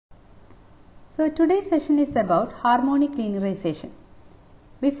So today's session is about harmonic linearization.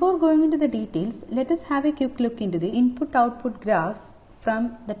 Before going into the details, let us have a quick look into the input-output graphs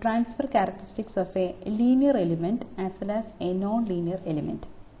from the transfer characteristics of a linear element as well as a non-linear element.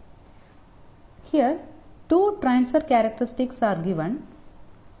 Here, two transfer characteristics are given,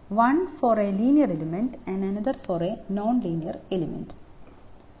 one for a linear element and another for a non-linear element.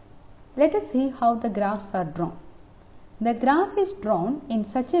 Let us see how the graphs are drawn. The graph is drawn in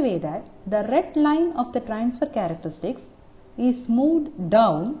such a way that the red line of the transfer characteristics is moved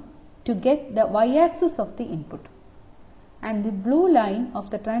down to get the y-axis of the input, and the blue line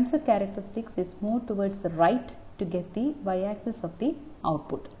of the transfer characteristics is moved towards the right to get the y-axis of the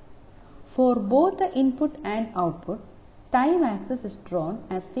output. For both the input and output, time axis is drawn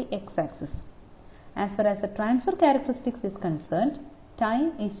as the x-axis. As far as the transfer characteristics is concerned,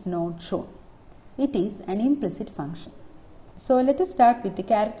 time is not shown. It is an implicit function. So let us start with the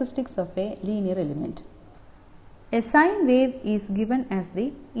characteristics of a linear element. A sine wave is given as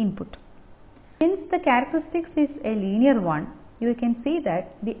the input. Since the characteristics is a linear one, you can see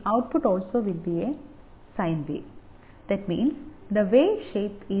that the output also will be a sine wave. That means the wave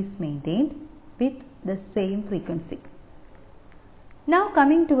shape is maintained with the same frequency. Now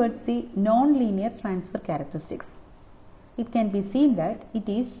coming towards the non-linear transfer characteristics. It can be seen that it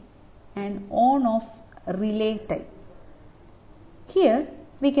is an on-off relay type. Here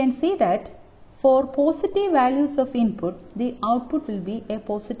we can see that for positive values of input, the output will be a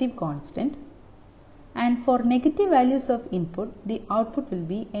positive constant, and for negative values of input, the output will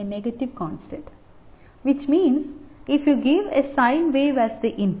be a negative constant. Which means if you give a sine wave as the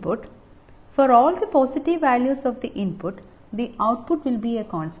input, for all the positive values of the input, the output will be a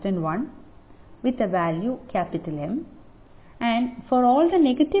constant one with a value capital M, and for all the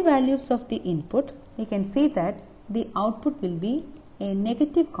negative values of the input, you can see that the output will be a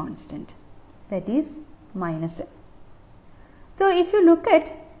negative constant, that is minus M. So if you look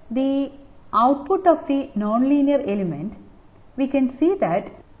at the output of the nonlinear element, we can see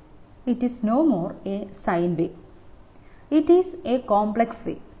that it is no more a sine wave. It is a complex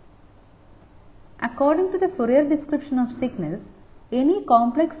wave. According to the Fourier description of signals, any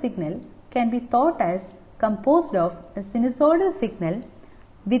complex signal can be thought as composed of a sinusoidal signal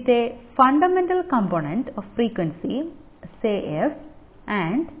with a fundamental component of frequency, say f,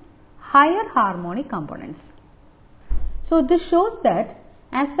 and higher harmonic components. So this shows that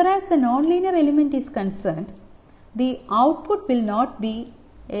as far as the nonlinear element is concerned, the output will not be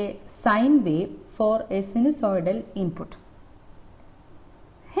a sine wave for a sinusoidal input.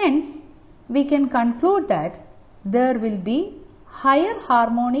 Hence, we can conclude that there will be higher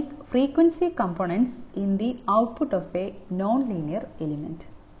harmonic frequency components in the output of a nonlinear element.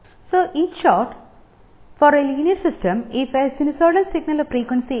 So in short, for a linear system, if a sinusoidal signal of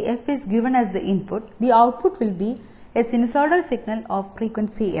frequency f is given as the input, the output will be a sinusoidal signal of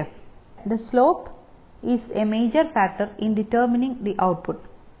frequency f. The slope is a major factor in determining the output.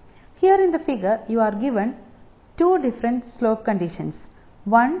 Here in the figure, you are given two different slope conditions.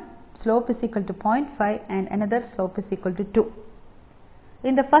 One slope is equal to 0.5 and another slope is equal to 2.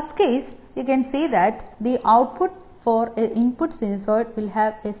 In the first case, you can see that the output for an input sinusoid will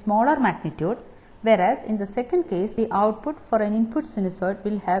have a smaller magnitude, whereas in the second case, the output for an input sinusoid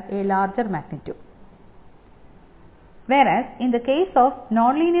will have a larger magnitude. Whereas in the case of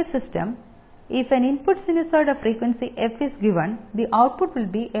nonlinear system, if an input sinusoid of frequency f is given, the output will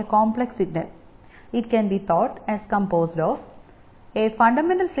be a complex signal. It can be thought as composed of a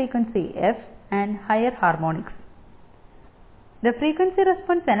fundamental frequency f and higher harmonics. The frequency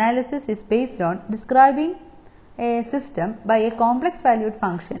response analysis is based on describing a system by a complex valued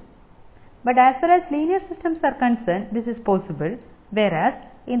function. But as far as linear systems are concerned, this is possible, whereas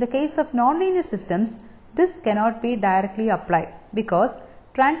in the case of nonlinear systems, this cannot be directly applied because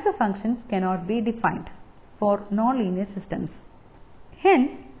transfer functions cannot be defined for nonlinear systems.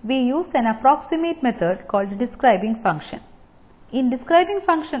 Hence, we use an approximate method called describing function. In describing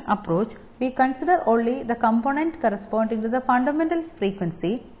function approach, we consider only the component corresponding to the fundamental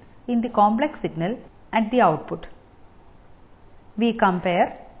frequency in the complex signal at the output. We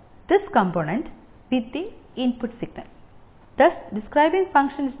compare this component with the input signal. Thus, describing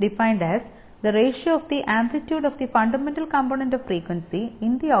function is defined as the ratio of the amplitude of the fundamental component of frequency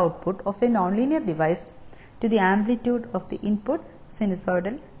in the output of a nonlinear device to the amplitude of the input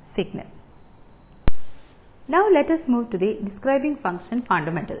sinusoidal signal. Now let us move to the describing function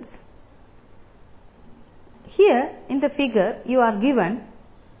fundamentals. Here in the figure, you are given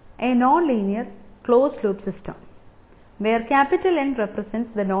a nonlinear closed loop system where capital N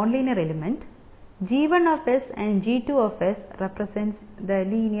represents the nonlinear element, G1 of S and G2 of S represents the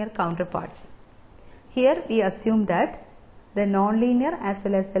linear counterparts. Here we assume that the nonlinear as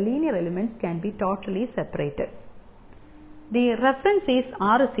well as the linear elements can be totally separated. The reference is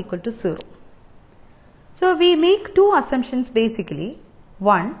R is equal to 0. So we make two assumptions basically.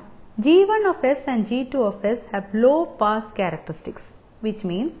 One, G1 of S and G2 of S have low pass characteristics, which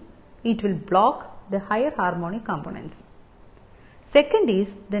means it will block the higher harmonic components. Second is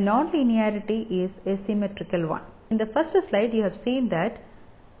the nonlinearity is a symmetrical one. In the first slide you have seen that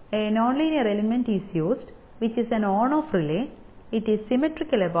a nonlinear element is used, which is an on-off relay. It is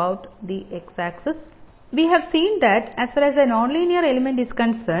symmetrical about the x-axis. We have seen that as far as a nonlinear element is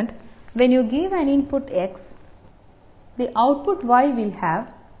concerned, when you give an input x, the output y will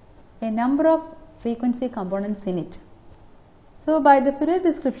have a number of frequency components in it. So by the Fourier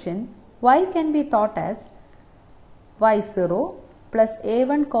description, y can be thought as y0 plus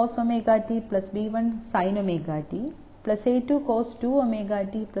a1 cos omega t plus b1 sin omega t plus a2 cos 2 omega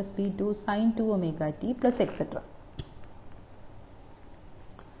t plus b2 sin 2 omega t plus etc.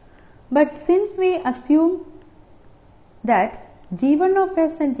 But since we assume that G1 of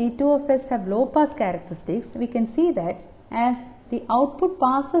S and G2 of S have low pass characteristics, we can see that as the output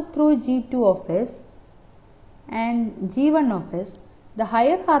passes through G2 of S and G1 of S, the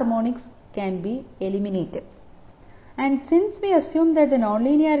higher harmonics can be eliminated. And since we assume that the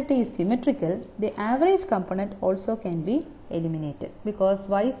nonlinearity is symmetrical, the average component also can be eliminated because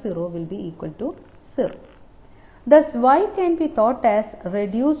y0 will be equal to 0. Thus y can be thought as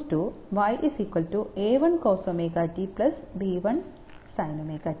reduced to y is equal to a1 cos omega t plus b1 sin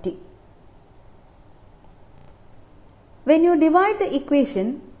omega t. When you divide the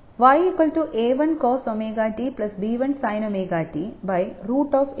equation y equal to a1 cos omega t plus b1 sin omega t by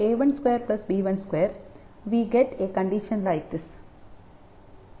root of a1 square plus b1 square, we get a condition like this.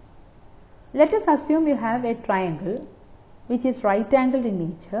 Let us assume you have a triangle which is right angled in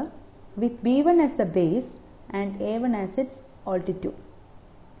nature with b1 as the base and a1 as its altitude.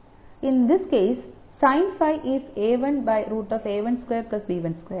 In this case, sin phi is a1 by root of a1 square plus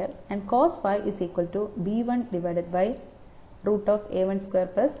b1 square and cos phi is equal to b1 divided by root of a1 square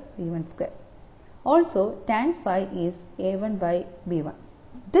plus b1 square. Also, tan phi is a1 by b1.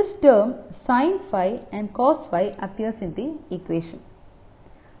 This term sin phi and cos phi appears in the equation.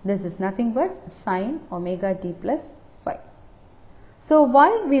 This is nothing but sin omega t plus phi. So y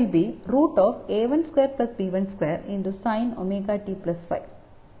will be root of a1 square plus b1 square into sin omega t plus phi.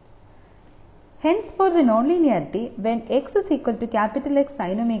 Hence for the nonlinearity, when x is equal to capital X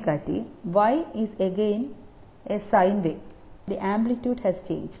sin omega t, y is again a sine wave. The amplitude has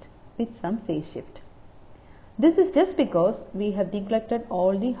changed with some phase shift. This is just because we have neglected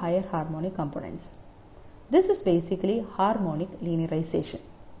all the higher harmonic components. This is basically harmonic linearization.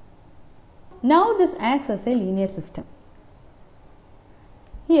 Now this acts as a linear system.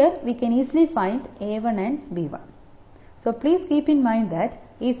 Here we can easily find a1 and b1. So please keep in mind that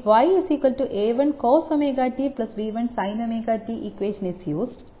if y is equal to a1 cos omega t plus b1 sin omega t equation is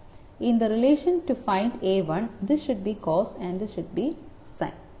used, in the relation to find a1, this should be cos and this should be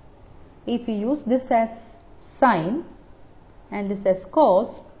sin. If you use this as sin and this as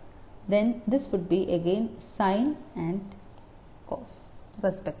cos, then this would be again sin and cos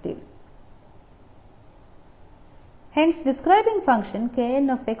respectively. Hence, describing function kn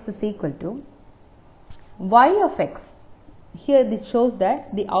of x is equal to y of x. Here it shows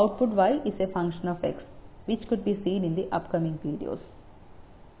that the output y is a function of x, which could be seen in the upcoming videos.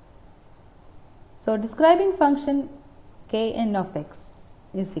 So, describing function kn of x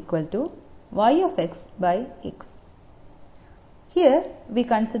is equal to y of x by x. Here we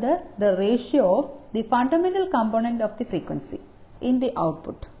consider the ratio of the fundamental component of the frequency in the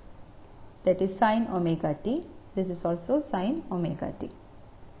output, that is sin omega t. This is also sin omega t.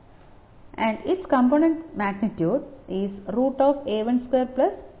 And its component magnitude is root of a1 square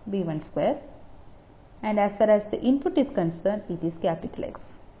plus b1 square. And as far as the input is concerned, it is capital X.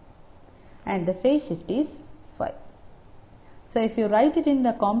 And the phase shift is phi. So if you write it in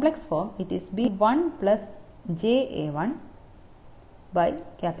the complex form, it is b1 plus ja1 by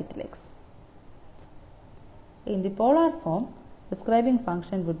capital X. In the polar form, describing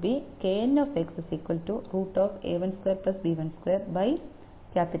function would be kn of x is equal to root of a1 square plus b1 square by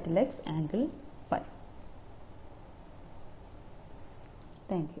capital X angle phi.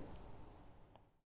 Thank you.